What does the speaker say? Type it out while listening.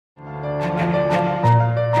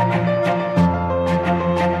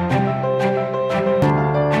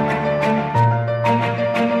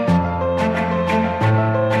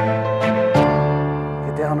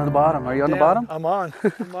bottom? I'm on.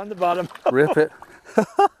 I'm on the bottom. Rip it.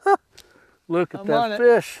 Look at that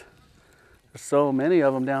fish. There's so many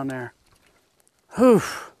of them down there. Whew.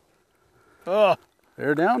 Oh.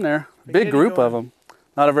 They're down there. Big group of them.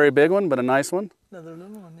 Not a very big one, but a nice one. Another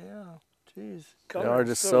little one, yeah. Jeez. They are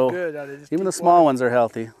just so good. Out of this even the small ones are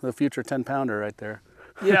healthy. The future 10-pounder right there.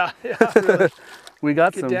 Yeah, yeah. Really. We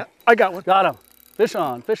got some. Down. I got one. Got him. Fish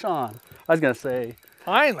on, fish on. I was going to say.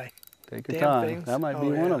 Finally. Take your time. Things. That might be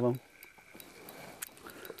one of them.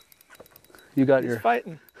 You got He's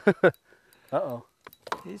fighting. Uh-oh.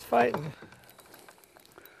 He's fighting.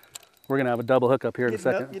 We're going to have a double hook up here in a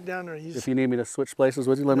second. Get down there. If you need me to switch places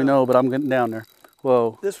with you, let me know, but I'm getting down there.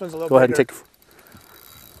 Whoa. This one's a little Go ahead and take.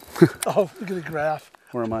 Oh, look at the graph.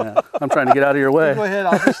 Where am I at? I'm trying to get out of your way. Go ahead.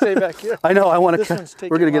 I'll just stay back here. I know. I want to.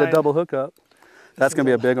 We're going to get a double hook up. That's going to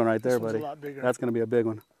be a big one right there, buddy. A lot bigger. That's going to be a big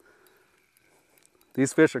one.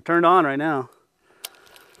 These fish are turned on right now.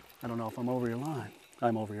 I don't know if I'm over your line.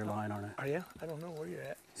 I'm over your line, aren't I? Are you? I don't know where you're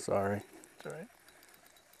at. Sorry. It's all right.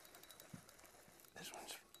 This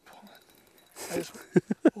one's pulling.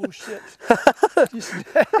 Oh, shit. You see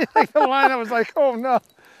the line, I was like, oh, no.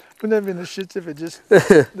 Wouldn't that have been the shits if it just,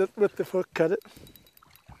 with the hook, cut it?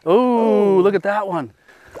 Oh, look at that one.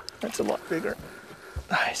 That's a lot bigger.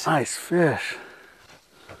 Nice. Nice fish.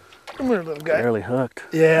 Come here, little guy. Barely hooked.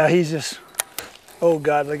 Yeah, he's just, oh,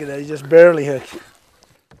 God, look at that. He's just barely hooked.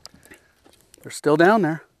 They're still down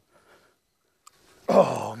there.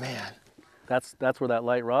 Oh, man. That's where that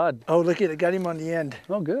light rod. Oh, look at it. Got him on the end.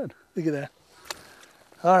 Oh, good. Look at that.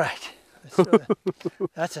 All right.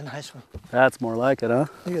 That's a nice one. That's more like it, huh?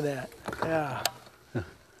 Look at that. Yeah.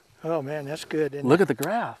 Oh, man, that's good. Look at the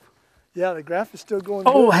graph. Yeah, the graph is still going.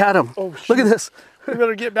 Oh, good. had him. Oh, shoot. Look at this. We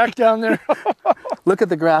better get back down there. Look at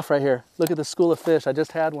the graph right here. Look at the school of fish. I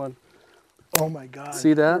just had one. Oh, my God.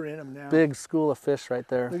 See that? We're in them now. Big school of fish right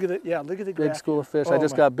there. Look at it. Yeah, look at the graph. Big school of fish. Oh, I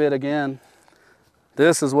just got bit again.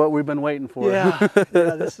 This is what we've been waiting for. Yeah,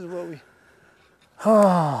 yeah, this is what we...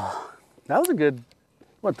 Oh, that was a good,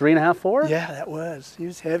 what, 3.5, 4? Yeah, that was. He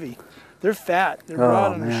was heavy. They're fat. They're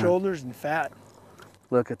broad on their shoulders and fat.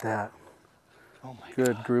 Look at that. Oh, my God.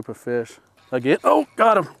 Good group of fish. Again. Oh,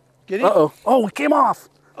 got him. Get him? Uh-oh. Oh, he came off.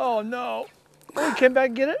 Oh, no. Oh, he came back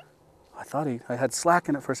and get it? I thought I had slack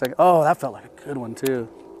in it for a second. Oh, that felt like a good one, too.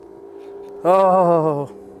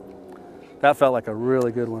 Oh, that felt like a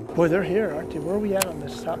really good one. Boy, they're here, aren't they? Where are we at on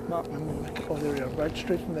this top mountain? Oh, there we are. Right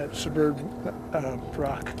straight from that suburb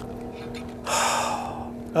rock.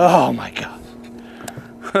 Oh, my God.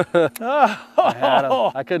 I had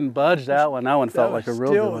him. I couldn't budge that one. That one felt like a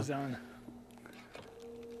real good one. On.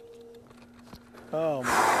 Oh, my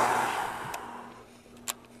God.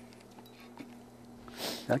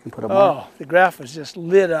 I can put them on. Oh, the graph was just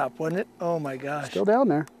lit up, wasn't it? Oh, my gosh. Still down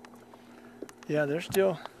there. Yeah, they're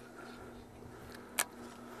still...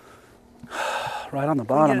 Right on the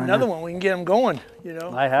bottom. Get another one, we can get them going, you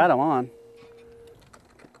know. I had them on.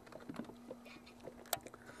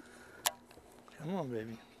 Come on,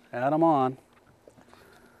 baby. Had them on.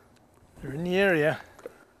 They're in the area.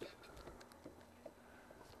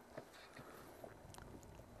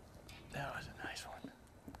 That was a nice one.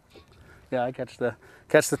 Yeah, I catch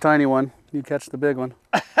the tiny one. You catch the big one.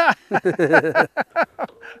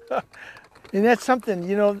 And that's something,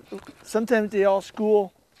 you know, sometimes they all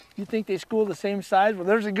school. You think they school the same size? Well,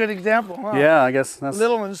 there's a good example, huh? Yeah, I guess that's... The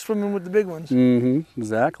little ones swimming with the big ones. Mm-hmm,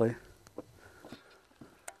 exactly.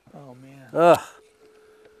 Oh, man. Ugh.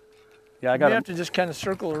 Yeah, I got. You have to just kind of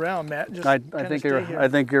circle around, Matt. Just I think you're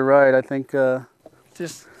right. I think.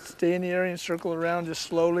 Just stay in the area and circle around just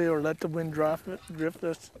slowly, or let the wind drift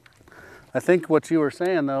us. I think what you were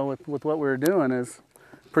saying though, with what we were doing, is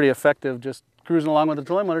pretty effective. Just cruising along with the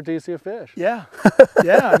toy motor till you see a fish. Yeah,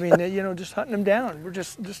 yeah. I mean, you know, just hunting them down. We're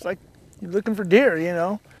just like looking for deer, you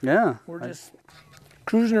know. Yeah. We're just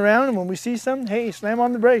cruising around, and when we see something, hey, slam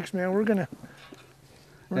on the brakes, man. We're gonna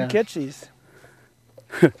catch these.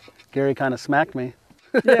 Gary kind of smacked me.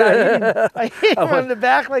 Yeah, I hit him on the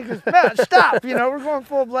back like this. Matt, stop! You know, we're going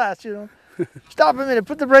full blast. You know, stop a minute.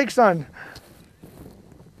 Put the brakes on.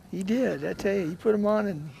 He did. I tell you, he put them on,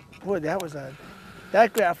 and boy, that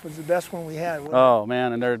graph was the best one we had. Oh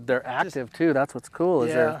man, and they're active too. That's what's cool.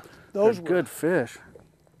 Is they're good fish.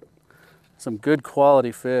 Some good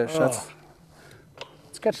quality fish. Oh.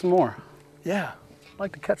 Let's catch some more. Yeah, I'd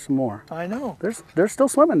like to catch some more. I know. They're still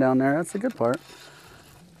swimming down there. That's the good part.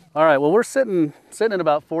 All right, well, we're sitting in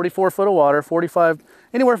about 44 foot of water, 45,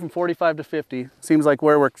 anywhere from 45 to 50. Seems like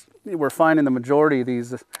where we're finding the majority of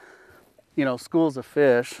these, you know, schools of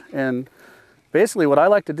fish. And basically what I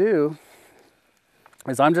like to do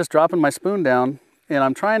is I'm just dropping my spoon down, and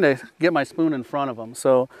I'm trying to get my spoon in front of them.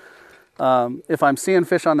 So If I'm seeing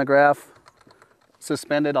fish on the graph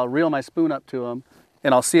suspended, I'll reel my spoon up to them,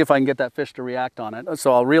 and I'll see if I can get that fish to react on it.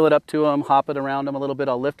 So I'll reel it up to them, hop it around them a little bit,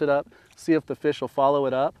 I'll lift it up, see if the fish will follow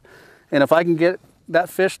it up. And if I can get that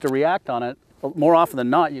fish to react on it, more often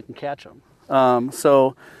than not, you can catch them.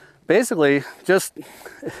 So basically, just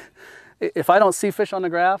if I don't see fish on the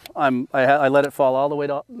graph, I let it fall all the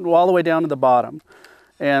way down to the bottom.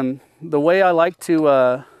 And the way I like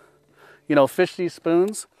to fish these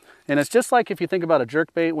spoons, and it's just like if you think about a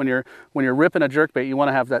jerkbait, when you're ripping a jerkbait, you want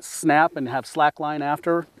to have that snap and have slack line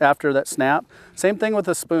after that snap. Same thing with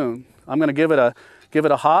a spoon. I'm going to give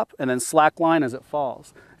it a hop and then slack line as it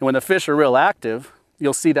falls. And when the fish are real active,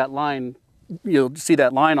 you'll see that line. You'll see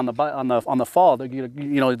that line on the fall.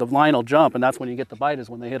 The line will jump, and that's when you get the bite, is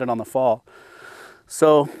when they hit it on the fall.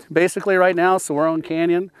 So basically, right now, Saguaro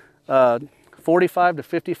Canyon, 45 to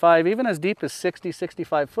 55, even as deep as 60,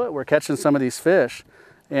 65 foot, we're catching some of these fish.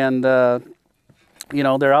 And,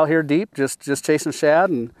 they're out here deep, just chasing shad.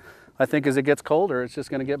 And I think as it gets colder, it's just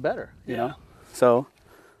going to get better, you know? So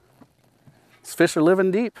these fish are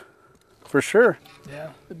living deep, for sure.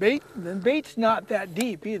 Yeah, the bait's not that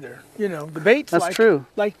deep either. The bait's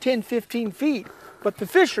like 10, 15 feet, but the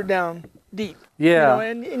fish are down deep. Yeah.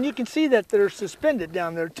 And you can see that they're suspended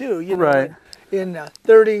down there too. Right. In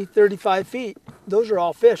 30, 35 feet, those are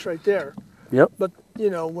all fish right there. Yep. But,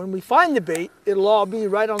 when we find the bait, it'll all be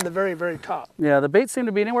right on the very, very top. Yeah, the baits seem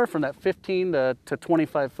to be anywhere from that 15 to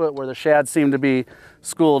 25 foot where the shad seem to be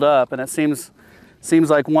schooled up. And it seems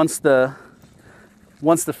like once the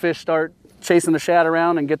fish start chasing the shad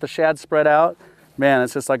around and get the shad spread out, man,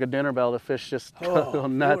 it's just like a dinner bell. The fish just go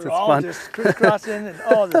nuts. It's fun. Just crisscrossing and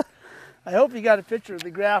I hope you got a picture of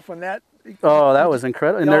the graph when that. Oh, that was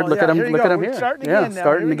incredible. And look at them here. Starting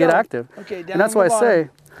starting to get active. Okay, down and that's why I say.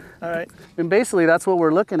 All right. And basically, that's what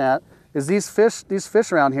we're looking at. Is these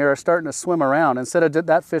fish around here are starting to swim around. Instead of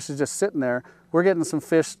that fish is just sitting there, we're getting some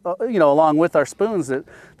fish, along with our spoons that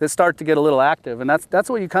start to get a little active. And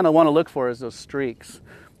that's what you kind of want to look for, is those streaks.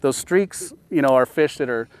 Those streaks, are fish that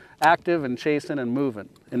are active and chasing and moving.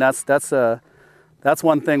 And that's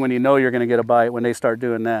one thing when you're going to get a bite, when they start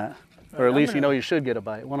doing that. Or at least you should get a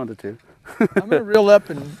bite, one of the two. I'm going to reel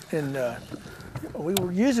up and we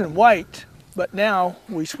were using white, but now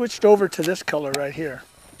we switched over to this color right here.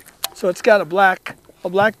 So it's got a black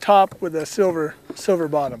top with a silver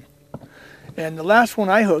bottom. And the last one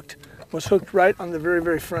I hooked was hooked right on the very,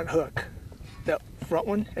 very front hook. That front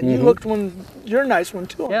one. And you hooked your nice one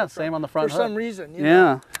too. Yeah, same on the front hook. For some reason.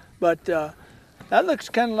 Yeah. But that looks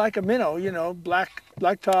kind of like a minnow, black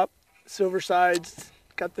top, silver sides,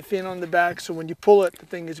 got the fin on the back, so when you pull it, the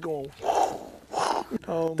thing is going.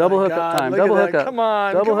 Oh, double my hook God. up time. Look Double at hook that. up. Come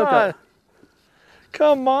on. Double hook up.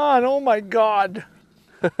 Come on. Oh my God.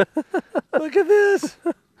 Look at this.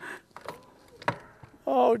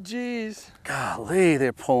 Oh, geez. Golly,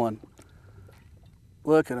 they're pulling.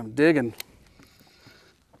 Look at them digging.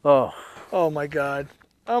 Oh. Oh my God.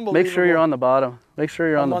 Unbelievable. Make sure you're on the bottom. Make sure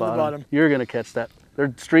you're on the the bottom. You're going to catch that.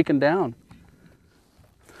 They're streaking down.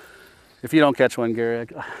 If you don't catch one, Gary, I'm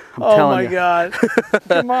telling you. Oh my God.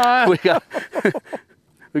 Come on.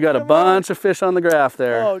 we got a bunch of fish on the graph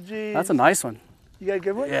there. Oh, geez. That's a nice one. You got a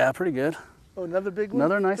good one? Yeah, pretty good. Oh, another big one?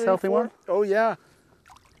 Another nice, 3, healthy 4? one. Oh, yeah.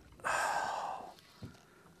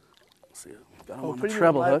 Let's see. Got them on the pretty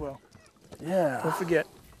treble hook. well. Yeah. Don't forget.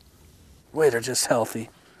 Wait, they're just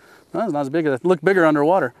healthy. That's not as big as that. Look bigger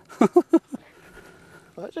underwater. Oh,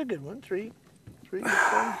 that's a good one. 3.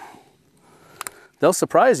 4. They'll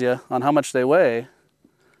surprise you on how much they weigh.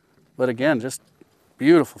 But again, just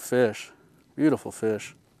beautiful fish. Beautiful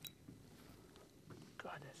fish.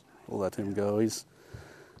 God, that's nice. We'll let him go.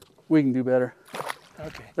 We can do better.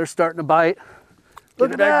 Okay. They're starting to bite.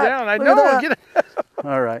 Get it back down. I know. Get it.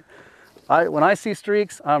 All right. When I see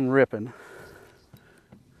streaks, I'm ripping.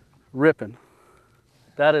 Ripping.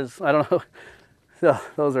 That is, I don't know.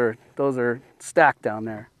 Those are stacked down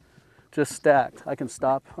there. Just stacked. I can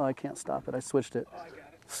stop. Oh, I can't stop it. I switched it. Oh, I got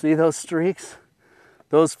it. See those streaks?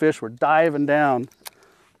 Those fish were diving down.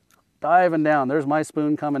 Diving down. There's my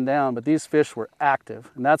spoon coming down, but these fish were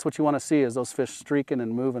active. And that's what you want to see, is those fish streaking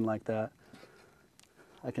and moving like that.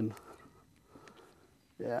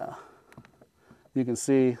 Yeah. You can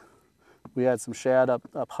see we had some shad up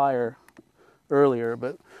higher earlier,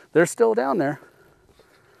 but they're still down there.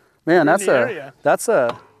 Man, that's the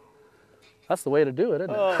way to do it,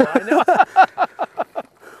 isn't it? Oh, I know.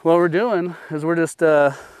 What we're doing is we're just,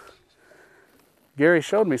 Gary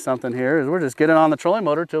showed me something here, is we're just getting on the trolling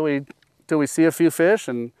motor till we see a few fish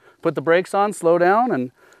and put the brakes on, slow down,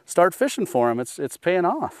 and start fishing for them. It's paying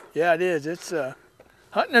off. Yeah, it is. It's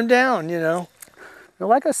hunting them down,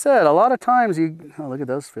 Like I said, a lot of times oh, look at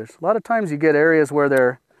those fish. A lot of times you get areas where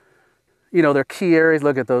they're, you know, they're key areas.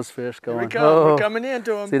 Look at those fish going. Here we come. Oh. We're coming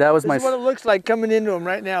into them. See, that was this is what it looks like coming into them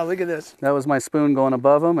right now. Look at this. That was my spoon going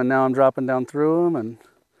above them, and now I'm dropping down through them, and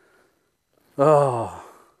oh.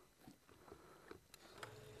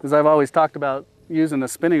 Because I've always talked about using the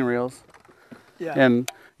spinning reels. Yeah.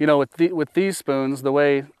 And, you know, with these spoons, the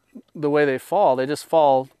way they fall, they just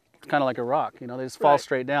fall kind of like a rock, you know, they just fall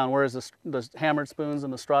straight down. Whereas the hammered spoons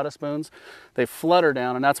and the strata spoons, they flutter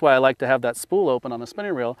down, and that's why I like to have that spool open on the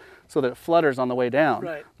spinning reel so that it flutters on the way down.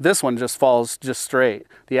 Right. This one just falls just straight.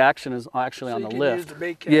 The action is actually on the lift. Use the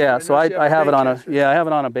bait caster. Yeah, so I have it on caster. I have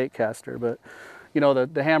it on a bait caster, but you know,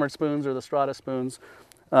 the hammered spoons or the strata spoons,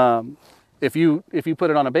 if you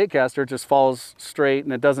put it on a bait caster, it just falls straight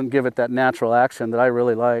and it doesn't give it that natural action that I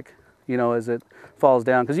really like, you know, as it falls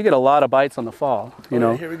down, because you get a lot of bites on the fall, you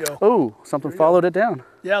know. Here we go. Oh, something followed it down.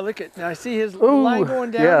 Yeah, look at, now I see his line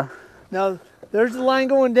going down. Yeah. Now there's the line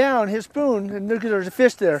going down, his spoon, and look, there's a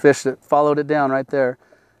fish there. Fish that followed it down right there.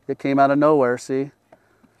 It came out of nowhere, see?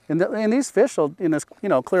 And these fish will, in this, you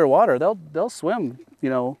know, clear water, they'll swim,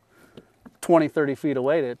 you know, 20, 30 feet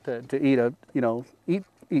away to eat a, you know, eat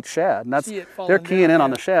shad. And that's, they're keying in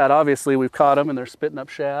on the shad. Obviously we've caught them and they're spitting up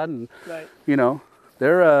shad, and you know,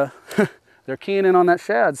 they're they're keying in on that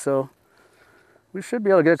shad, so we should be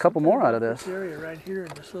able to get a couple more out of this. This area right here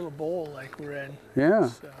in this little bowl like we're in. Yeah.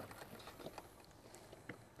 So.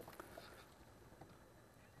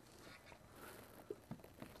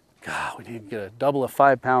 God, we need to get a double of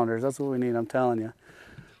 5-pounders. That's what we need, I'm telling you.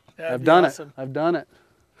 I've done it. I've done it.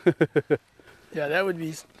 Yeah, that would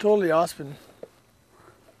be totally awesome.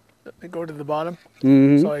 I go to the bottom.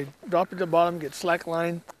 Mm-hmm. So I drop it to the bottom, get slack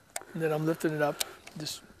line, and then I'm lifting it up.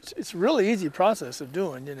 Just, it's a really easy process of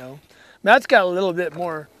doing, you know. Matt's got a little bit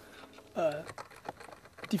more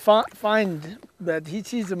defined, but he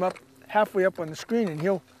sees them up halfway up on the screen, and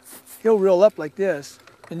he'll reel up like this,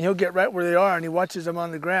 and he'll get right where they are, and he watches them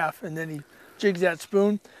on the graph, and then he jigs that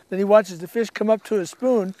spoon. Then he watches the fish come up to his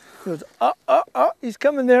spoon. He goes, he's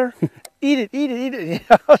coming there. Eat it, you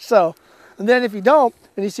know? So, and then if you don't,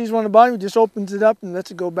 and he sees one on the bottom, he just opens it up and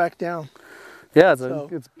lets it go back down. Yeah,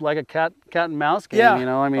 it's like a cat and mouse game, yeah. You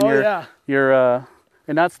know. I mean, yeah.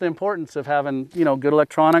 And that's the importance of having, you know, good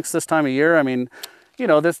electronics this time of year. I mean, you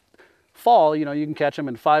know, this fall, you know, you can catch them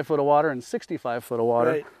in 5 foot of water and 65 foot of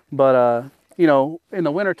water. Right. But you know, in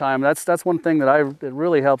the wintertime, that's one thing that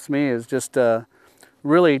really helps me is just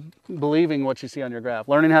really believing what you see on your graph,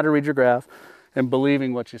 learning how to read your graph, and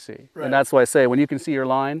believing what you see. Right. And that's why I say when you can see your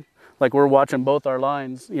line, like we're watching both our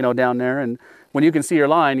lines, you know, down there, and when you can see your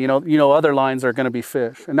line, you know other lines are going to be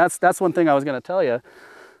fish. And that's one thing I was going to tell you.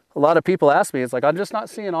 A lot of people ask me, it's like, I'm just not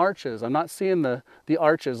seeing arches. I'm not seeing the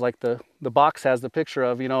arches like the box has the picture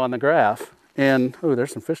of, you know, on the graph. And, oh,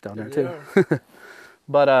 there's some fish down there too.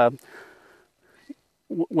 But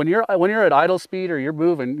when you're at idle speed or you're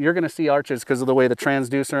moving, you're going to see arches because of the way the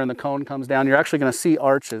transducer and the cone comes down. You're actually going to see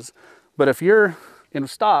arches. But if you're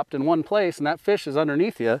stopped in one place and that fish is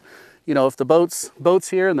underneath you, you know, if the boat's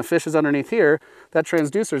here and the fish is underneath here, that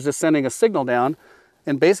transducer is just sending a signal down,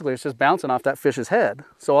 and basically it's just bouncing off that fish's head.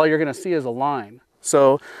 So all you're going to see is a line.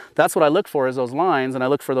 So that's what I look for, is those lines, and I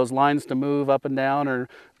look for those lines to move up and down or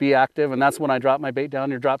be active, and that's when I drop my bait down,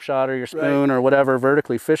 your drop shot or your spoon or whatever,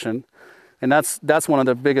 vertically fishing. And that's one of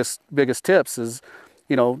the biggest tips is,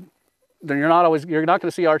 you know, you're not going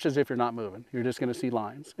to see arches if you're not moving. You're just going to see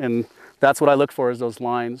lines, and that's what I look for, is those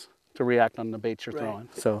lines to react on the baits you're throwing.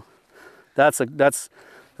 So that's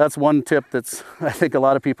one tip that's, I think a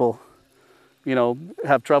lot of people, you know,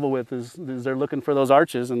 have trouble with is they're looking for those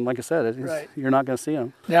arches, and like I said, you're not going to see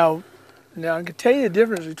them. Now I can tell you the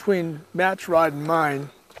difference between Matt's rod and mine.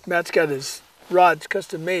 Matt's got his rods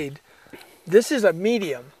custom made. This is a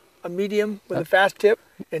medium with a fast tip,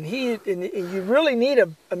 and you really need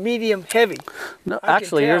a medium heavy. No,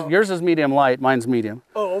 actually, yours is medium light. Mine's medium.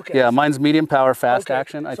 Oh, okay. Yeah, mine's medium power, fast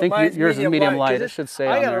action. I think yours is medium light. It should say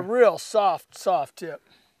on there. I got a real soft tip.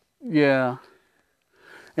 Yeah.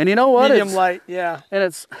 And you know what? Medium light, yeah. And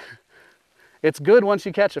it's good once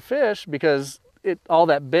you catch a fish, because all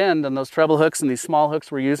that bend and those treble hooks and these small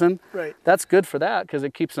hooks we're using, that's good for that, because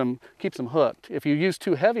it keeps them hooked. If you use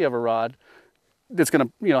too heavy of a rod, it's going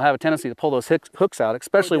to, you know, have a tendency to pull those hooks out,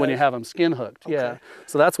 especially when you have them skin hooked. Okay. Yeah.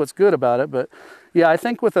 So that's what's good about it. But yeah, I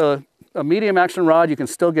think with a medium action rod, you can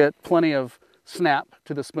still get plenty of snap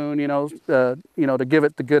to the spoon, you know, to give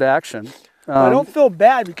it the good action. I don't feel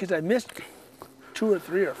bad because I missed 2 or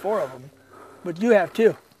 3 or 4 of them, but you have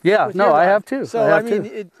 2. Yeah, no, I have 2. So I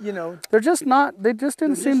mean, you know, they just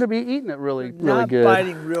didn't seem to be eating it really good. Not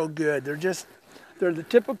biting real good. They're the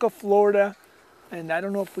typical Florida and I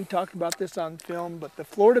don't know if we talked about this on film, but the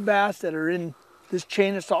Florida bass that are in this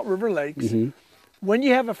chain of Salt River lakes, when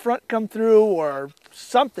you have a front come through or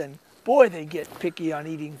something, boy, they get picky on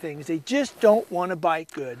eating things. They just don't want to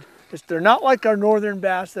bite good. They're not like our northern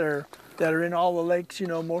bass that are in all the lakes, you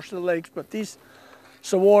know, most of the lakes, but these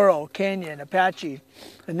Saguaro, Canyon, Apache,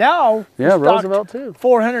 and now Roosevelt too.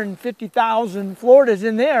 450,000 Floridas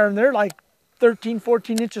in there, and they're like 13,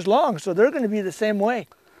 14 inches long, so they're going to be the same way.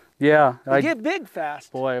 Yeah, They get big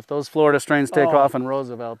fast. Boy, if those Florida strains take off in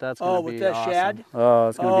Roosevelt, that's going to be with that awesome. shad? Oh,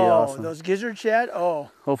 it's going to be awesome. Those gizzard shad?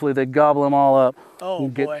 Oh. Hopefully they gobble them all up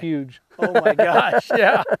and boy. get huge. Oh my gosh,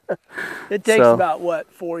 yeah. It takes about,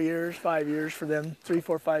 what, 4 years, 5 years for them, 3,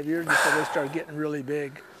 4, 5 years before they start getting really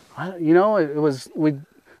big. You know, it was,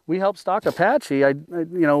 we helped stock Apache. You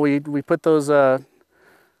know, we put those,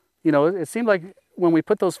 you know, it seemed like when we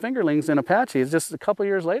put those fingerlings in Apache, it's just a couple of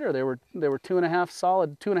years later, they were 2.5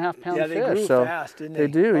 solid, 2.5 pound fish. Yeah, they grew fast, didn't they?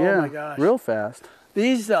 They do, yeah. Oh my gosh. Real fast.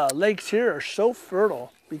 These lakes here are so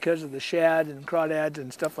fertile because of the shad and crawdads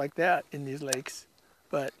and stuff like that in these lakes.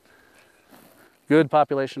 But good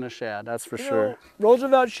population of shad, that's for sure.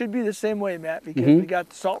 Roosevelt should be the same way, Matt, because we got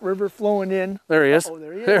the Salt River flowing in. There he is. Oh,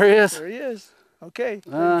 there he is. There he is. There he is. Okay,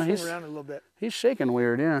 he's around a little bit. He's shaking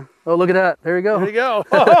weird, yeah. Oh, look at that. There you go. There you go.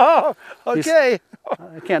 Oh, okay.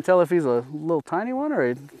 I can't tell if he's a little tiny one or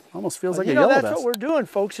he almost feels like a you know, yellow that's bass. what we're doing,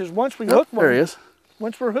 folks, is once we hook one. There he is.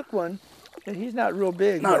 Once we're hooked one, and he's not real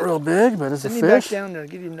big. Not real big, but it's a fish. fish. Back down there and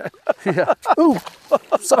get him. Yeah. Ooh,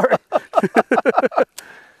 sorry.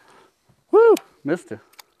 Woo, missed it.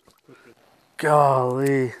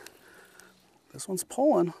 Golly. This one's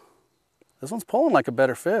pulling. This one's pulling like a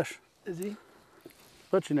better fish. Is he?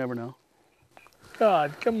 But you never know.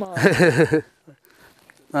 God, come on.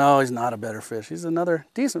 No, he's not a better fish. He's another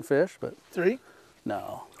decent fish, but... 3?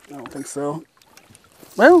 No, I don't think so.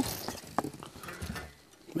 Well,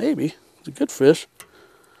 maybe. It's a good fish.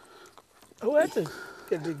 Oh, that's a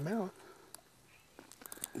big mouth.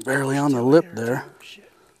 Barely on the lip there.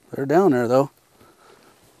 They're down there, though.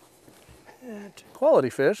 Quality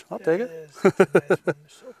fish. I'll take it. It's a nice one. They're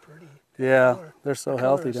so pretty. Yeah, they're so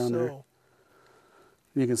healthy down there.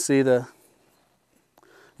 You can see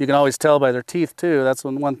you can always tell by their teeth too. That's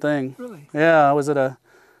one thing. Really? Yeah, I was at a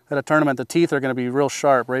tournament. The teeth are going to be real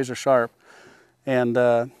sharp, razor sharp. And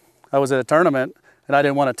I was at a tournament and I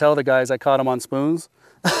didn't want to tell the guys I caught them on spoons.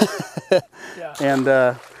 Yeah. And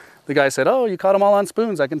the guy said, "Oh, you caught them all on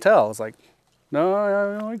spoons, I can tell." I was like,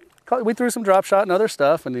 "No, we threw some drop shot and other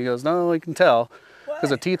stuff." And he goes, "No, you can tell because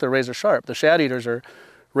the teeth are razor sharp. The shad eaters are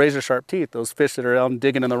razor sharp teeth. Those fish that are out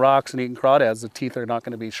digging in the rocks and eating crawdads, the teeth are not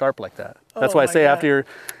going to be sharp like that." That's why I say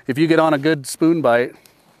if you get on a good spoon bite,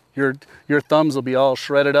 your thumbs will be all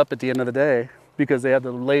shredded up at the end of the day because they have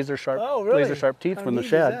the laser sharp teeth from the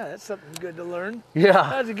shad. That's something good to learn. Yeah.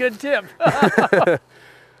 That's a good tip. I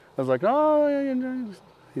was like, "Oh,"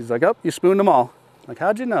 he's like, "Oh, you spooned them all." I'm like,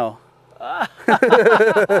 "How'd you know?"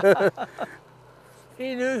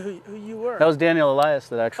 He knew who you were. That was Daniel Elias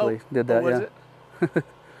that actually did that. Was yeah. it?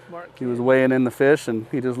 He was weighing in the fish and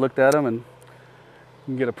he just looked at them and you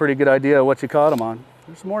can get a pretty good idea of what you caught them on.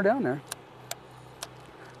 There's some more down there.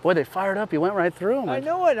 Boy, they fired up. You went right through them. I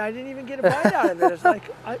know it. I didn't even get a bite out of it. It's like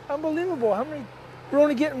unbelievable. How many? We're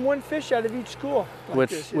only getting one fish out of each school. Like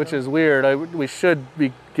which is weird. We should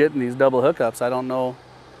be getting these double hookups. I don't know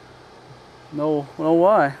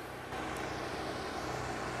why.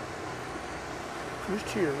 Who's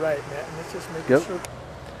to your right, Matt? And let's just make a circle.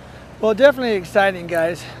 Well, definitely exciting,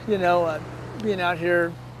 guys. You know, being out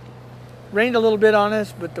here. Rained a little bit on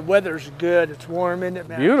us, but the weather's good. It's warm, isn't it,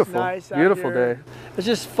 Matt? Beautiful, it's nice beautiful out here. day. It's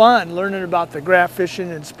just fun learning about the graph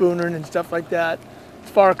fishing and spoonering and stuff like that. It's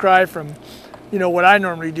a far cry from, you know, what I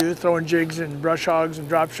normally do, throwing jigs and brush hogs and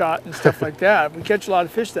drop shot and stuff like that. We catch a lot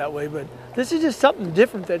of fish that way, but this is just something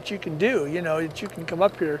different that you can do, you know, that you can come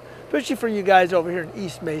up here, especially for you guys over here in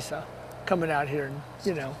East Mesa, coming out here and,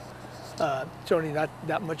 you know, it's only not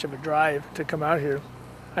that much of a drive to come out here.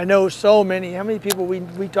 I know so many, how many people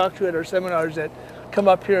we talk to at our seminars that come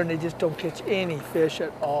up here and they just don't catch any fish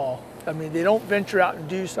at all. I mean, they don't venture out and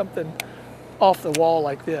do something off the wall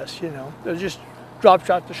like this, you know. They'll just drop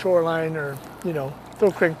shot the shoreline or, you know, throw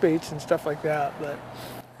crankbaits and stuff like that, but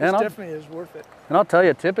it definitely is worth it. And I'll tell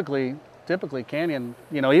you, typically Canyon,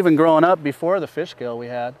 you know, even growing up before the fish kill we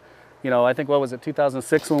had, you know, I think, what was it,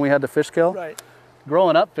 2006 when we had the fish kill? Right.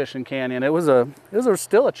 Growing up fishing Canyon, it was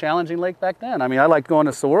still a challenging lake back then. I mean, I liked going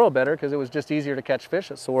to Saguaro better because it was just easier to catch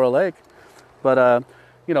fish at Saguaro Lake. But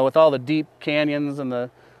you know, with all the deep canyons and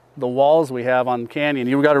the walls we have on Canyon,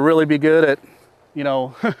 you've got to really be good you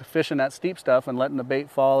know, fishing that steep stuff and letting the bait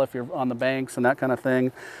fall if you're on the banks and that kind of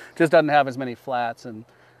thing. Just doesn't have as many flats and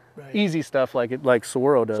easy stuff like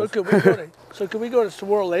Saguaro does. So could we go to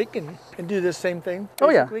Saguaro Lake and do this same thing? Oh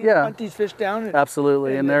yeah, yeah. Hunt these fish down. And,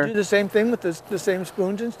 absolutely, and they're do the same thing with the same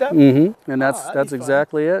spoons and stuff. Mm-hmm. And that's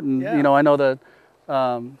exactly it. And you know, I know that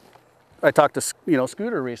I talked to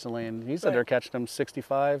Scooter recently, and he said they're catching them 60,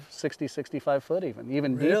 65 foot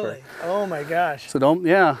even really? deeper. Oh my gosh.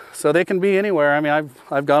 So so they can be anywhere. I mean,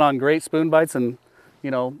 I've got on great spoon bites, and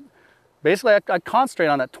you know, basically I concentrate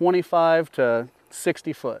on that 25 to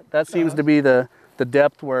 60 foot. That seems to be the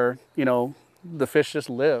depth where, you know, the fish just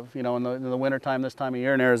live, you know, in the wintertime this time of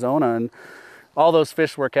year in Arizona. And all those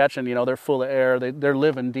fish we're catching, you know, they're full of air, they're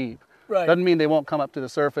living deep. Right. Doesn't mean they won't come up to the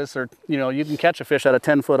surface, or, you know, you can catch a fish out of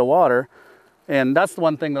 10 foot of water. And that's the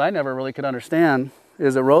one thing that I never really could understand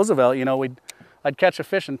is at Roosevelt, you know, I'd catch a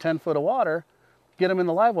fish in 10 foot of water, get them in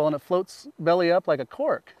the live well, and it floats belly up like a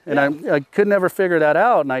cork. And I could never figure that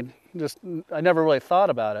out, and I never really thought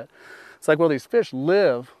about it. It's like, well, these fish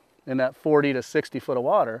live in that 40 to 60 foot of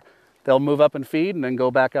water. They'll move up and feed and then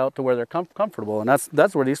go back out to where they're comfortable. And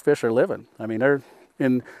that's where these fish are living. I mean,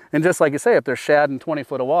 and just like you say, if they're shad in 20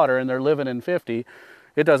 foot of water and they're living in 50,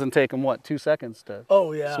 it doesn't take them, what, 2 seconds to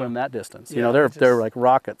swim that distance. You know, they're like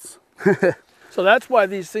rockets. So that's why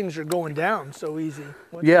these things are going down so easy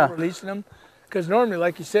once you're releasing them. Because normally,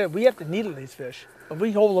 like you said, we have to needle these fish. If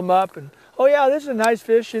we hold them up and, oh yeah, this is a nice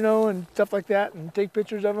fish, you know, and stuff like that, and take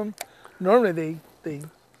pictures of them, normally they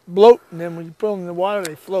bloat, and then when you put them in the water,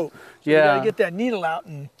 they float. So you got to get that needle out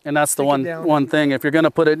and that's the one thing. If you're going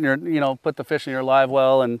to put it in your, you know, put the fish in your live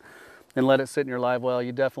well and let it sit in your live well,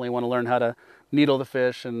 you definitely want to learn how to needle the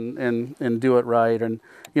fish and do it right. And,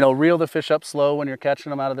 you know, reel the fish up slow when you're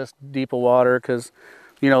catching them out of this deep of water, because,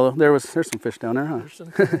 you know, there's some fish down there, huh? There's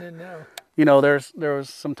some coming in now. You know, there was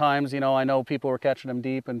some times, you know, I know people were catching them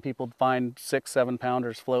deep, and people find 6-7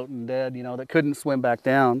 pounders floating dead, you know, that couldn't swim back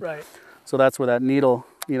down. Right. So that's where that needle,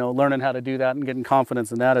 you know, learning how to do that and getting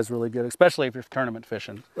confidence in that is really good, especially if you're tournament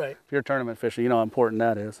fishing. Right. If you're tournament fishing, you know how important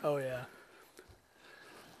that is. Oh, yeah.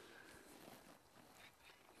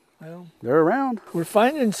 Well, they're around. We're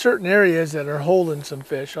finding certain areas that are holding some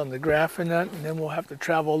fish on the graph and that, and then we'll have to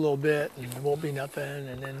travel a little bit, and there won't be nothing,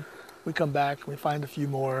 and then we come back and we find a few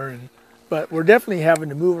more. But we're definitely having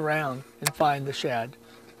to move around and find the shad.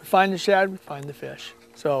 We find the shad, we find the fish.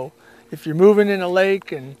 So if you're moving in a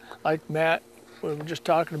lake, and like Matt, we were just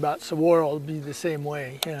talking about, Saguaro will be the same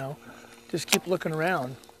way, you know. Just keep looking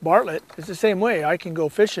around. Bartlett is the same way. I can go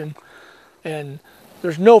fishing and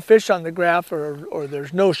there's no fish on the graph, or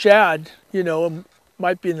there's no shad, you know, it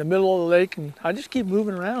might be in the middle of the lake, and I just keep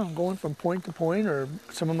moving around, going from point to point, or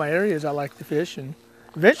some of my areas I like to fish, and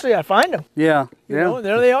eventually I find them. Yeah, you know, and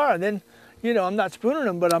there they are. And then, you know, I'm not spooning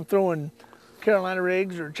them, but I'm throwing Carolina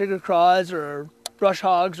rigs or chigger craws or brush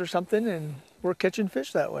hogs or something, and we're catching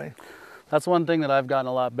fish that way. That's one thing that I've gotten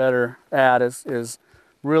a lot better at is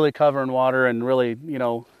really covering water and really, you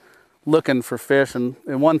know, looking for fish. And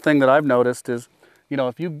one thing that I've noticed is, you know,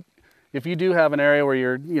 if you do have an area where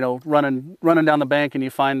you're, you know, running down the bank and you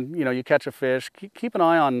find, you know, you catch a fish, keep an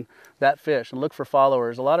eye on that fish and look for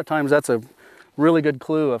followers. A lot of times that's a really good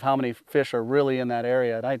clue of how many fish are really in that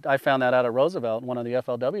area. And I found that out at Roosevelt, one of the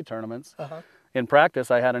FLW tournaments. In practice,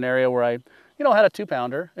 I had an area where I, you know, had a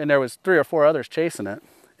 2-pounder, and there was 3 or 4 others chasing it.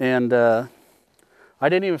 And I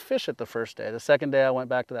didn't even fish it the first day. The second day I went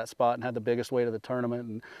back to that spot and had the biggest weight of the tournament.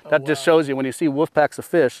 And that just shows you, when you see wolf packs of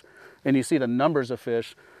fish and you see the numbers of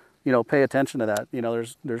fish, you know, pay attention to that. You know,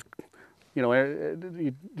 there's you know,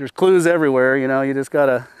 there's clues everywhere. You know, you just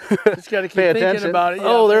gotta keep pay thinking attention. about it. Yeah,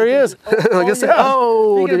 oh, there he is. Like I said,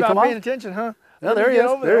 oh, did he come paying on? attention, huh? Yeah, there he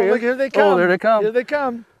is. There he is. Look, here they come. Oh, there they come. Here they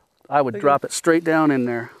come. I would drop it straight down in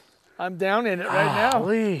there. I'm down in it right now.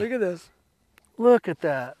 Look at this. Look at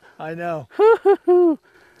that. I know.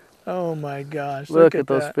 Oh my gosh. Look at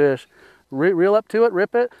those fish. Reel up to it,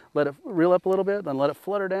 rip it, let it reel up a little bit, then let it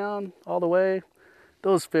flutter down all the way.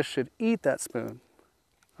 Those fish should eat that spoon.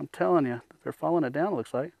 I'm telling you, they're following it down, it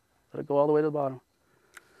looks like. Let it go all the way to the bottom.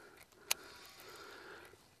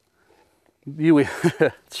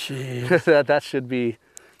 Jeez. that should be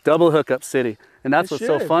double hookup city. And that's what's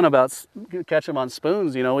so fun about catching them on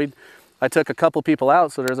spoons. You know, I took a couple people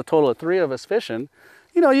out, so there's a total of 3 of us fishing.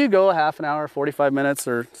 You know, you go a half an hour, 45 minutes,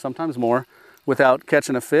 or sometimes more without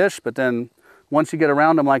catching a fish. But then once you get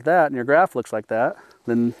around them like that and your graph looks like that,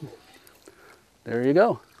 then there you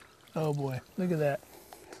go. Oh boy, look at that.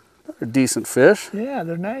 They're decent fish. Yeah,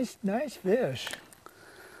 they're nice fish.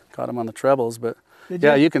 Caught them on the trebles, but Did you?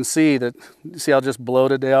 Yeah, you can see that. See how just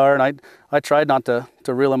bloated they are, and I tried not to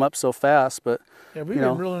reel them up so fast, but Yeah, we've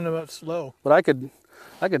been reeling them up slow. But I could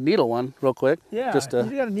needle one real quick. Yeah, Just you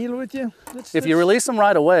got a needle with you? If you release them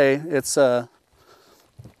right away, it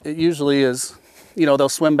usually is, they'll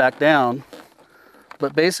swim back down.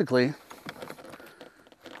 But basically,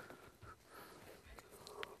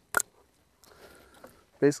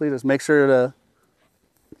 just make sure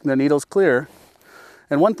the needle's clear.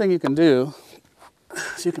 And one thing you can do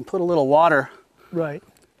is you can put a little water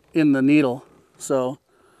in the needle. So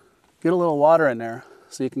get a little water in there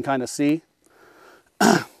so you can kind of see.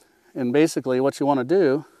 And basically what you want to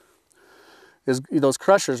do is those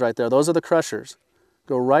crushers right there, those are the crushers.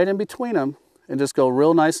 Go right in between them and just go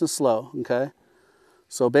real nice and slow, okay?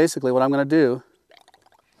 So basically what I'm going to do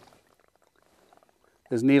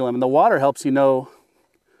is needle them. And the water helps you know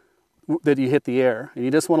that you hit the air. And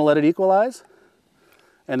you just want to let it equalize.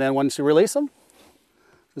 And then once you release them,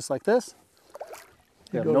 just like this,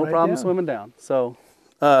 you have no problem swimming down. So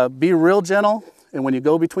be real gentle. And when you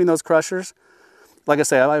go between those crushers, like I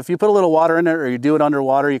say, if you put a little water in there or you do it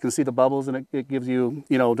underwater, you can see the bubbles and it gives you,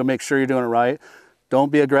 to make sure you're doing it right.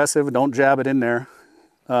 Don't be aggressive. Don't jab it in there.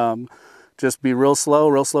 Just be real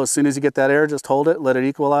slow. As soon as you get that air, just hold it, let it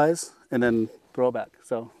equalize, and then throw it back.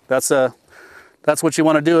 So that's what you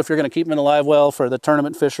want to do if you're going to keep them in a live well for the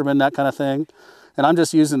tournament fishermen, that kind of thing. And I'm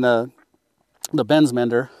just using the Ben's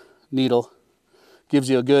Mender needle. Gives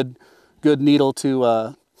you a good needle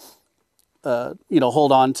to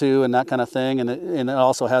hold on to and that kind of thing. And it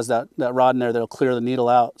also has that rod in there that'll clear the needle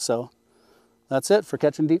out. So that's it for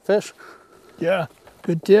catching deep fish. Yeah,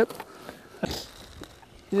 good tip.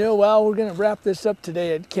 Well, we're going to wrap this up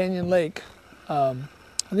today at Canyon Lake. I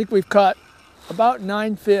think we've caught about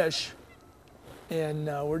 9 fish, and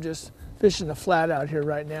we're just fishing the flat out here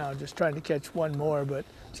right now, just trying to catch one more. But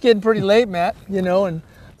it's getting pretty late, Matt, and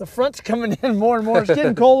the front's coming in more and more. It's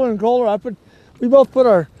getting colder and colder. We both put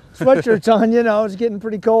our sweatshirts on, it's getting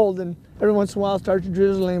pretty cold, and every once in a while it starts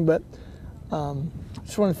drizzling. But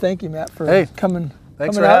just want to thank you, Matt, for coming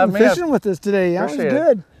out and fishing with us today. That was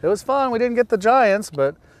good. It was fun. We didn't get the giants,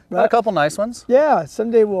 but got a couple nice ones. Yeah,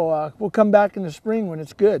 someday we'll come back in the spring when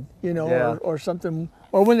it's good, or something,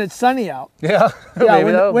 or when it's sunny out. Yeah,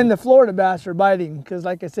 yeah. When the Florida bass are biting, because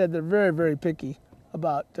like I said, they're very, very picky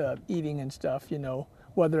about eating and stuff.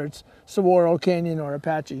 Whether it's Saguaro Canyon or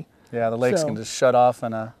Apache. Yeah, the lakes can just shut off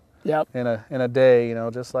in a day,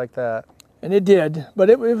 just like that. And it did, but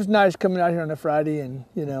it was nice coming out here on a Friday and,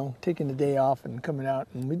 taking the day off and coming out.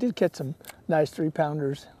 And we did catch some nice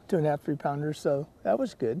 3-pounders, 2.5, 3-pounders, so that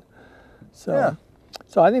was good. So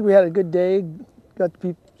I think we had a good day. Got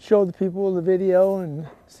to show the people the video and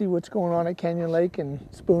see what's going on at Canyon Lake and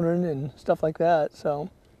spooning and stuff like that. So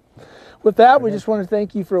with that, we just want to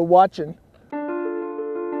thank you for watching.